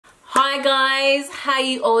Hi guys, how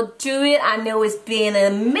you all doing? I know it's been a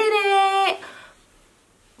minute.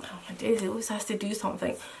 Oh my days, it always has to do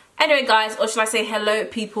something. Anyway guys, or should I say hello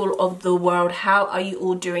people of the world, how are you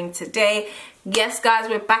all doing today? Yes guys,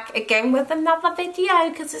 we're back again with another video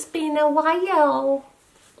because it's been a while.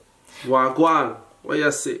 Wagwan, what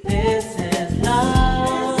you say? This is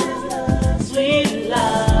love, sweet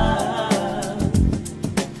love,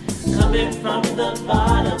 coming from the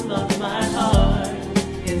bottom of my heart.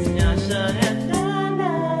 It's Nyasha and Nana.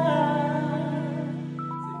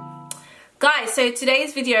 Guys, so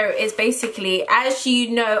today's video is basically, as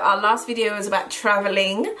you know, our last video was about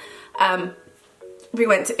traveling. We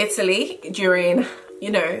went to Italy during,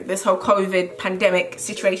 you know, this whole COVID pandemic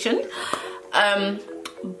situation.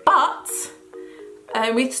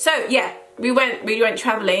 We went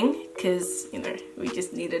traveling because, you know, we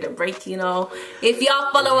just needed a break, you know. If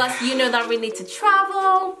y'all follow us, you know that we need to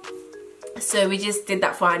travel. So we just did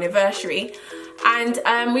that for our anniversary. And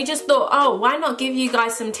we just thought, oh, why not give you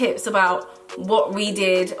guys some tips about what we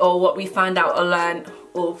did or what we found out or learned,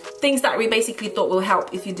 or things that we basically thought will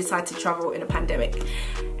help if you decide to travel in a pandemic.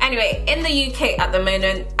 Anyway, in the UK at the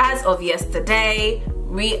moment, as of yesterday,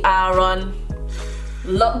 we are on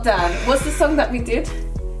lockdown. What's the song that we did?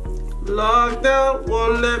 Lockdown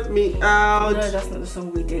won't let me out. No, that's not the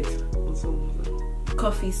song we did. What song was that?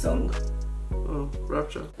 Coffee song. Oh,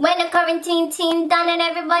 Rapture. When the quarantine team done and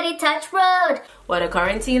everybody touch road. When the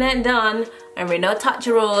quarantine ain't done and we not touch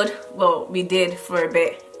the road. Well, we did for a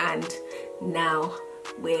bit and now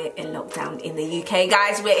we're in lockdown in the UK.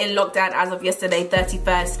 Guys, we're in lockdown as of yesterday,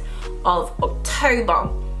 31st of October.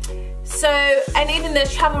 So, and even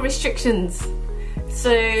there's travel restrictions.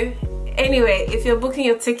 So, anyway, if you're booking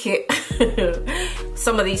your ticket,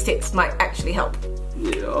 some of these tips might actually help.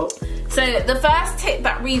 Yeah. So the first tip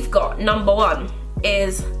that we've got, number one,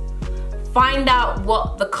 is find out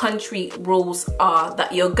what the country rules are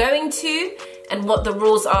that you're going to and what the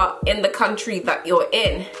rules are in the country that you're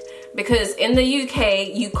in. Because in the UK,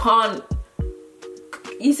 you can't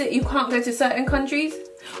go to certain countries.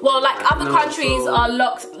 Well, like other countries are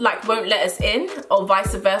locked, like won't let us in, or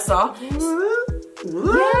vice versa.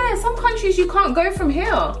 What? Yeah, some countries you can't go from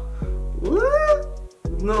here. What?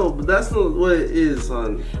 No, but that's not what it is,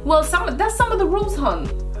 hon. Well, that's some of the rules, hon.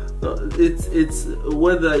 No, it's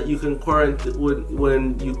whether you can quarantine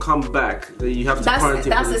when you come back. You have to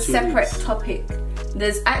quarantine. That's for a separate weeks. topic.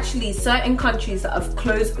 There's actually certain countries that have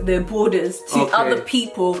closed their borders to other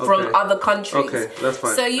people from other countries. Okay, that's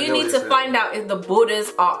fine. So you need to find out if the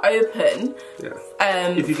borders are open. Yeah.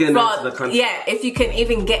 If you get into the country. Yeah, if you can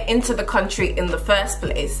even get into the country in the first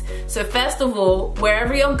place. So first of all,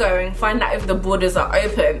 wherever you're going, find out if the borders are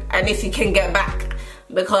open and if you can get back,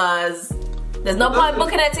 because there's no point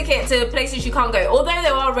booking a ticket to places you can't go. Although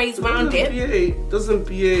there are ways around it. Doesn't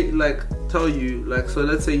BA like tell you, like, so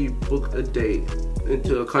let's say you book a date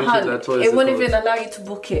into a country that told it wouldn't even allow you to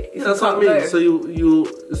book it. Yeah, that's what I mean. Go. So you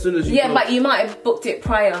as soon as you go. But you might have booked it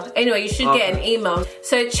prior. Anyway, you should get an email.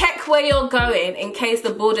 So check where you're going in case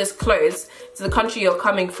the borders close to the country you're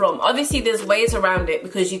coming from. Obviously, there's ways around it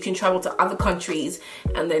because you can travel to other countries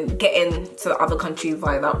and then get into the other country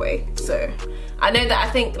via that way. So I know that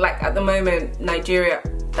I think like at the moment Nigeria,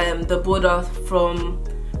 the border from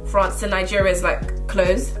France to Nigeria is like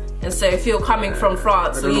closed. And so if you're coming from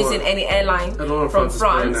France or using any airline from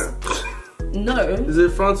France, no. Is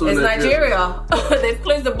it France or Nigeria? They've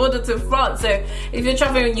closed the border to France. So if you're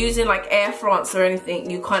traveling using like Air France or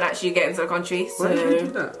anything, you can't actually get into the country. So why did you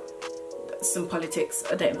do that? That's some politics.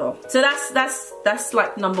 I don't know. So that's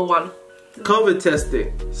like number one. COVID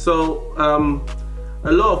testing. So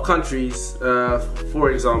a lot of countries,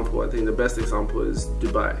 for example, I think the best example is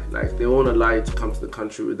Dubai. Like they won't allow you to come to the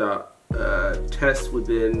country without test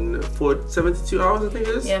within 72 hours, I think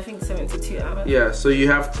it is. Yeah, I think 72 hours. Yeah, so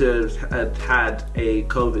you have to have had a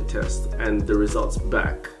COVID test and the results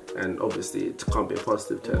back, and obviously it can't be a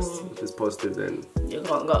positive test. If it's positive, then you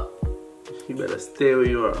can't go. You better stay where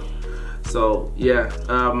you are. So yeah,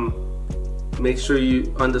 make sure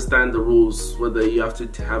you understand the rules, whether you have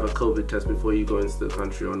to have a COVID test before you go into the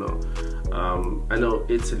country or not. I know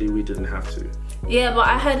Italy, we didn't have to. Yeah, but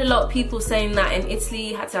I heard a lot of people saying that in Italy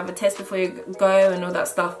you had to have a test before you go and all that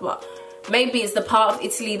stuff, but maybe it's the part of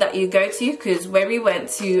Italy that you go to, because where we went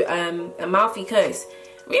to Amalfi Coast,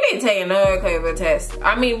 we didn't take no COVID test.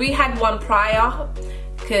 I mean, we had one prior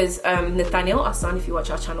because Nathaniel, our son, if you watch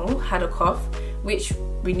our channel, had a cough, which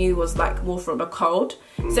we knew was like more from a cold.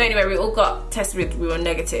 So anyway, we all got tested, we were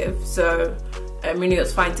negative, so we knew it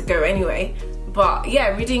was fine to go anyway. But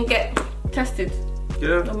yeah, we didn't get tested.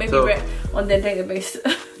 Yeah. Or maybe we're on their database.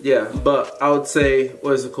 Yeah, but I would say,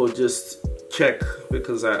 what is it called? Just check,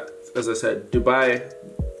 because as I said, Dubai,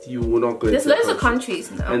 you will not go There's into loads of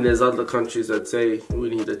countries now. and there's other countries that say we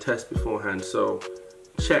need a test beforehand, so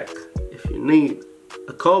check if you need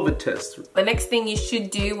a COVID test. The next thing you should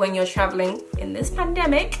do when you're traveling in this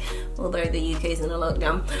pandemic, although the UK is in a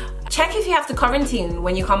lockdown, check if you have to quarantine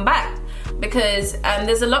when you come back, because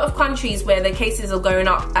there's a lot of countries where the cases are going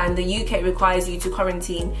up and the UK requires you to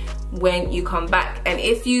quarantine when you come back. And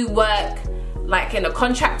if you work like in a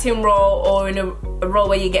contracting role or in a role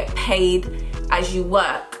where you get paid as you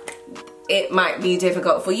work, it might be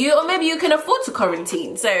difficult for you, or maybe you can afford to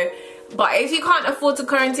quarantine. So, but if you can't afford to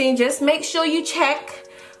quarantine, just make sure you check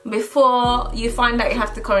before you find out you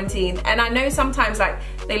have to quarantine. And I know sometimes like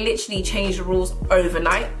they literally change the rules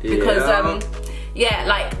overnight because yeah,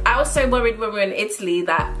 like I was so worried when we were in Italy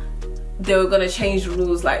that they were gonna change the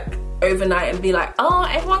rules like overnight and be like, oh,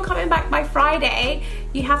 everyone coming back by Friday,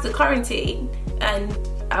 you have to quarantine. And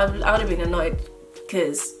I would have been annoyed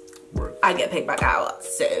because I get paid by the hour,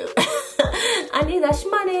 so I need that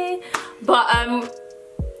money. But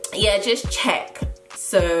yeah, just check.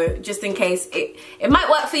 So just in case, it might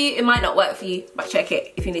work for you, it might not work for you, but check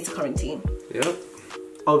it if you need to quarantine. Yep.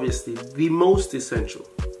 Obviously, the most essential,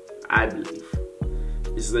 I believe,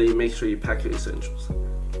 is that you make sure you pack your essentials.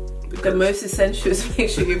 The most essential is make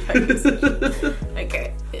sure you pack your essentials.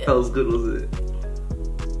 Okay. Yeah. That was good, was it?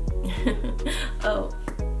 Oh.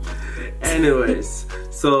 Anyways,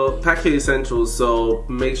 so pack your essentials. So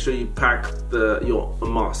make sure you pack your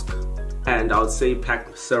mask, and I would say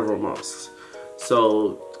pack several masks.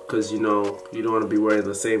 So, because you know you don't want to be wearing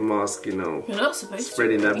the same mask, you know, you're not supposed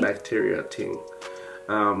spreading to, that bacteria thing.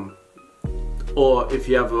 Or if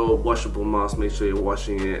you have a washable mask, make sure you're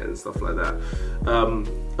washing it and stuff like that.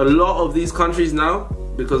 A lot of these countries now,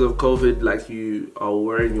 because of COVID, like you are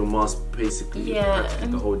wearing your mask basically practically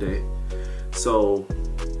the whole day. So,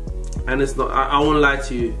 and it's not, I won't lie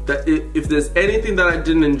to you, that if there's anything that I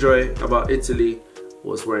didn't enjoy about Italy,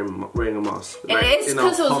 was wearing a mask. Like, it's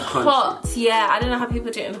because it was hot. Yeah, I don't know how people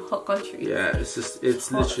do it in hot countries. Yeah,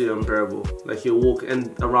 it's literally unbearable. Like you walk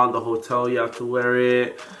around the hotel, you have to wear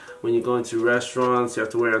it. When you go into restaurants, you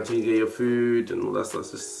have to wear it until you get your food and all that stuff.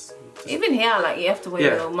 Just even here, like you have to wear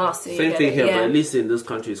your mask. So same thing here, but at least in this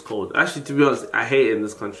country it's cold. Actually, to be honest, I hate it in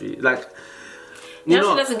this country. Like, you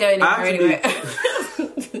know, doesn't go anywhere.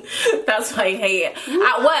 That's why I hate it.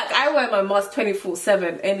 At work, I wear my mask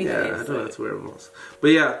 24/7 anyway. Yeah, I don't have to wear a mask. But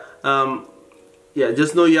yeah, yeah,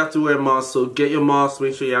 just know you have to wear a mask. So get your mask.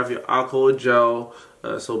 Make sure you have your alcohol gel.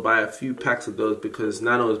 So buy a few packs of those, because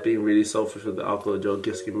Nana was being really selfish with the alcohol gel,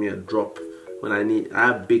 just give me a drop when I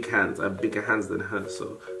have big hands. I have bigger hands than her,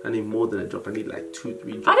 so I need more than a drop. I need like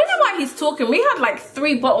 2-3 drops. I don't know why he's talking. We had like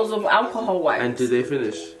 3 bottles of alcohol wipes. And did they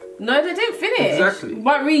finish? No, they didn't finish. Exactly.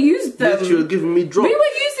 But we used them. Literally, you were giving me drops. We were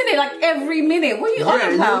using it like every minute. What are you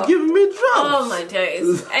on about? Yeah, you were giving me drops. Oh my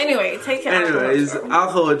days. Anyway, take it. Anyways,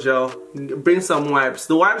 alcohol gel. Bring some wipes.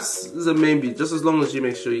 The wipes is a maybe, just as long as you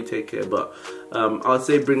make sure you take care. But I would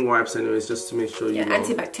say bring wipes anyways, just to make sure you know.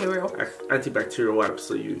 Antibacterial. Antibacterial wipes.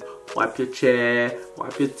 So you wipe your chair,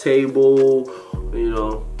 wipe your table, you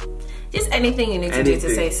know. Just anything you need to do to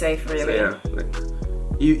stay safe, really. So yeah, like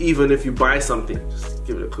even if you buy something, just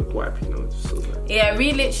give it a quick wipe, you know. Just so that. Yeah,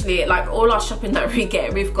 we literally, like all our shopping that we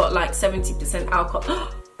get, we've got like 70%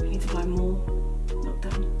 alcohol. We need to buy more.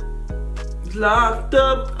 Locked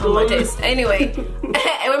up. Oh my days. Anyway,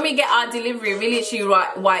 when we get our delivery, we literally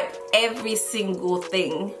wipe every single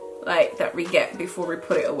thing like that we get before we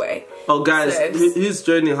put it away. Oh guys, who's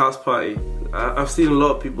joining house party? I've seen a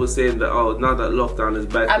lot of people saying that, oh, now that lockdown is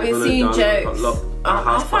back, I've been seeing jokes.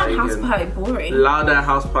 I find house party boring. Loud that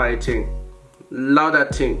house party thing. Loud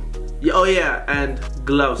that thing. Yeah, oh yeah, and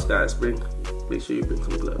gloves, guys. Make sure you bring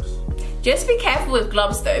some gloves. Just be careful with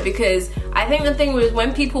gloves though, because I think the thing was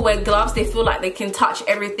when people wear gloves, they feel like they can touch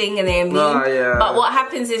everything and they're immune. Yeah. But what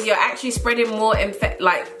happens is you're actually spreading more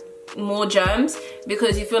germs,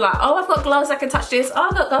 because you feel like, oh, I've got gloves, I can touch this. Oh,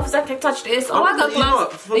 I've got gloves, I can touch this. Oh, I've got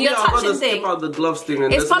gloves. And you're touching things. Out the gloves thing.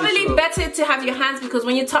 And it's probably better to have your hands, because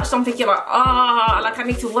when you touch something, you're like, oh, like I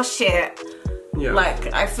need to wash it. Yeah.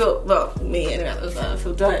 Like I feel, well, me anyway, I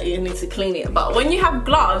feel dirty, I need to clean it. But when you have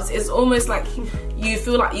gloves, it's almost like you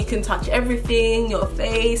feel like you can touch everything, your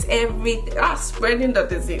face, everything. Spreading the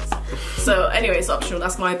disease. So anyway, it's optional.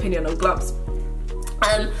 That's my opinion on gloves.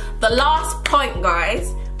 And the last point,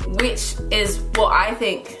 guys, which is what I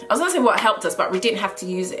think, I was gonna say what helped us, but we didn't have to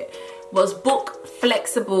use it, was book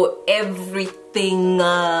flexible everything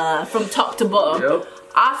from top to bottom. Yep.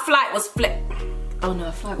 Our flight was oh no,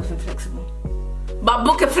 our flight wasn't flexible. But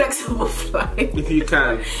book a flexible flight. If you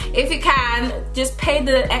can. If you can, just pay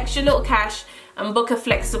the extra little cash and book a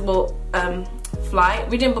flexible flight.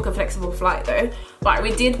 We didn't book a flexible flight though, but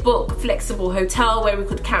we did book flexible hotel where we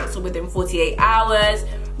could cancel within 48 hours.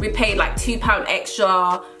 We paid like £2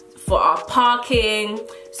 extra for our parking,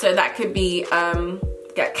 so that could be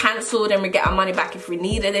get cancelled and we get our money back if we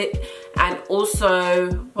needed it. And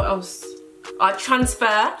also, what else? Our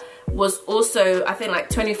transfer was also, I think, like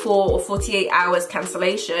 24 or 48 hours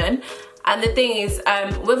cancellation. And the thing is,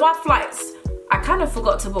 with our flights, I kind of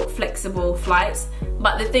forgot to book flexible flights,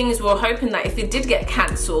 but the thing is, we were hoping that if it did get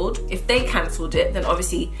cancelled, if they cancelled it, then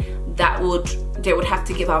obviously they would have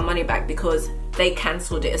to give our money back because they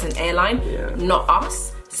cancelled it as an airline, not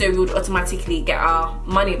us. So we would automatically get our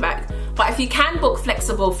money back. But if you can book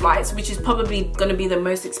flexible flights, which is probably going to be the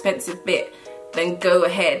most expensive bit, then go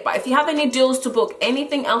ahead. But if you have any deals to book,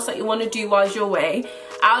 anything else that you want to do whilst you're away,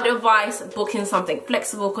 I would advise booking something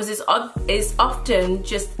flexible, because it's often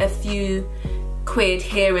just a few quid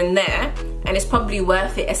here and there, and it's probably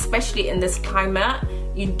worth it, especially in this climate.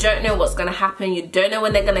 You don't know what's going to happen, you don't know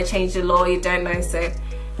when they're going to change the law, you don't know. So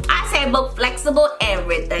I say book flexible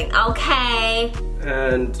everything, okay?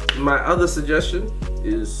 And my other suggestion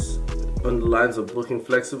is on the lines of booking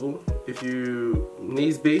flexible, if you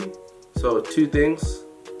needs be. So 2 things: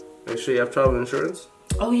 make sure you have travel insurance.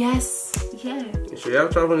 Oh yes, yeah. Make sure you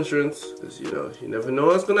have travel insurance, because you never know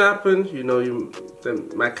what's gonna happen. You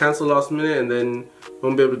might cancel last minute and then you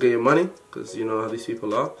won't be able to get your money, because you know how these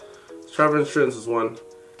people are. Travel insurance is one.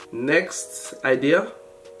 Next idea: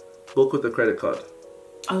 book with a credit card.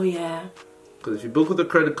 Oh yeah. Because if you book with a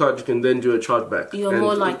credit card, you can then do a chargeback. You're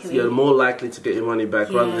more likely to get your money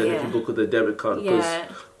back, rather than if you book with a debit card. Because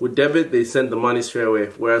with debit, they send the money straight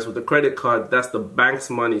away. Whereas with the credit card, that's the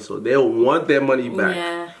bank's money, so they'll want their money back.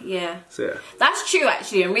 So yeah. That's true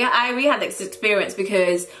actually, and we had this experience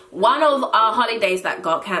because one of our holidays that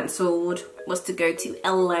got cancelled was to go to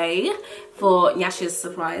LA for Nyasha's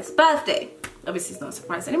surprise birthday. Obviously it's not a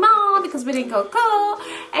surprise anymore because we didn't go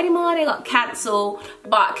anymore, they got cancelled.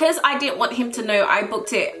 But because I didn't want him to know, I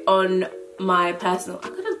booked it on my personal, I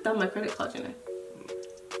could have done my credit card, you know.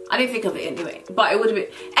 I didn't think of it anyway, but it would have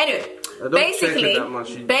been, anyway. Basically,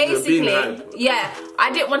 yeah,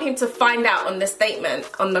 I didn't want him to find out on the statement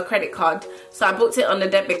on the credit card, so I booked it on the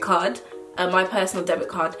debit card, my personal debit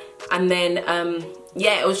card, and then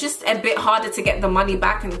yeah, it was just a bit harder to get the money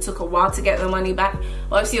back, and it took a while to get the money back.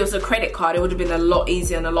 Obviously it was a credit card, it would have been a lot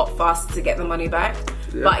easier and a lot faster to get the money back.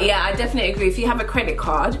 But yeah, I definitely agree, if you have a credit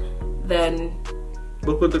card, then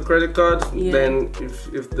book with the credit card. Then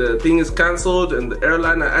if the thing is cancelled and the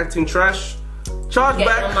airline are acting trash, get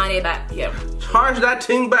your money back. Charge that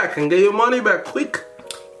thing back and get your money back quick.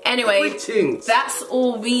 Anyway, that's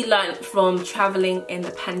all we learned from traveling in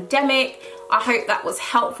the pandemic. I hope that was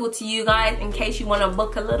helpful to you guys in case you want to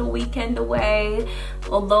book a little weekend away.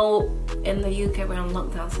 Although in the UK we're on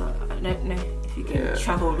lockdown, so I don't know if you can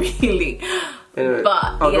travel really. Anyway, but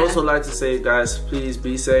I'd also like to say, guys, please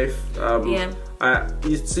be safe.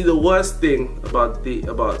 You see, the worst thing about this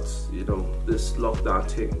lockdown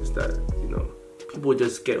thing is that people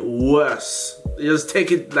just get worse. They just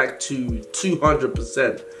take it like to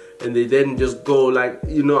 200%, and they then just go like,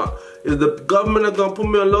 if the government are gonna put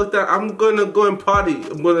me on lockdown, I'm gonna go and party.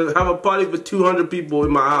 I'm gonna have a party for 200 people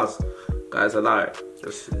in my house. Guys, allow it.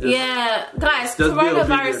 Yeah, guys,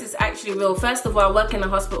 coronavirus is actually real. First of all, I work in a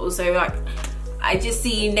hospital, so like I just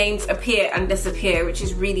see names appear and disappear, which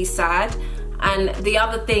is really sad. And the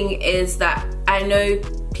other thing is that I know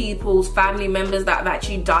people's family members that have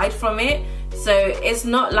actually died from it. So it's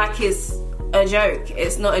not like it's a joke.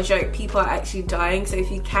 It's not a joke. People are actually dying. So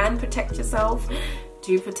if you can protect yourself,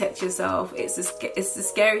 do protect yourself. It's a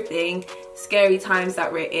scary thing, scary times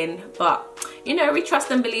that we're in. But we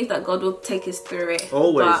trust and believe that God will take us through it.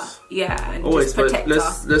 Always. But, and just protect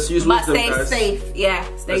us. Let's use wisdom, guys. Stay safe. Yeah,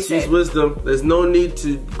 stay safe. Let's use wisdom. There's no need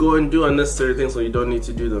to go and do unnecessary things when you don't need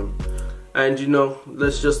to do them. And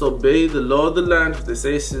let's just obey the law of the land. If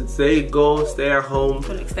they say go, stay at home.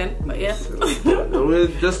 To an extent, but yeah.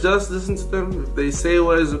 just listen to them. If they say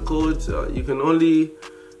what is it called, you can only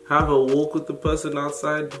have a walk with the person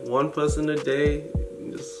outside, one person a day.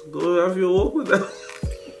 Just go have your walk with them.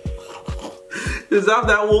 Just have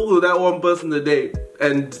that walk with that one person a day,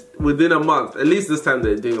 and within a month, at least this time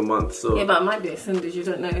they're doing a month. So yeah, but it might be extended. You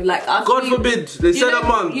don't know. Like God forbid, they said a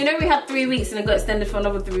month. We had 3 weeks and it got extended for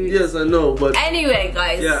another 3 weeks. Yes, I know, but anyway,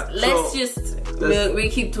 guys, we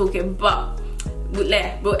keep talking, but we'll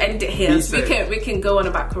end it here. So we can go on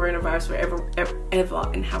about coronavirus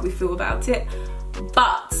forever and how we feel about it.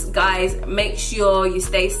 But guys, make sure you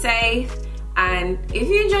stay safe. And if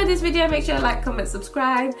you enjoyed this video, make sure to like, comment,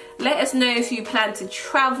 subscribe. Let us know if you plan to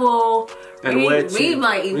travel. And where to. We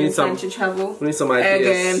might even plan to travel. We need some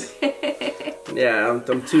ideas. Yeah,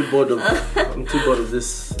 I'm too bored of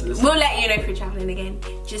this. We'll let you know if we're traveling again.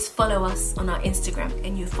 Just follow us on our Instagram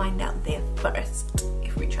and you'll find out there first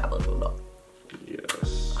if we traveled or not.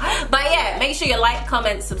 Yes. But yeah, make sure you like,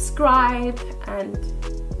 comment, subscribe, and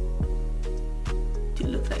do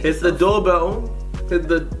look like hit the doorbell. Hit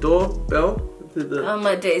the doorbell. Oh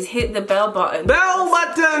my days, hit the bell button. Bell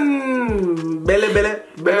button!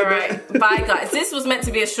 Alright, bye guys. This was meant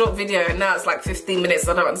to be a short video and now it's like 15 minutes.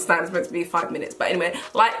 I don't understand, it's meant to be 5 minutes. But anyway,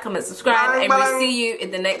 like, comment, subscribe, and we'll see you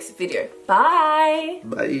in the next video. Bye!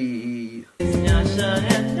 Bye! Nyasha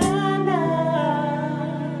and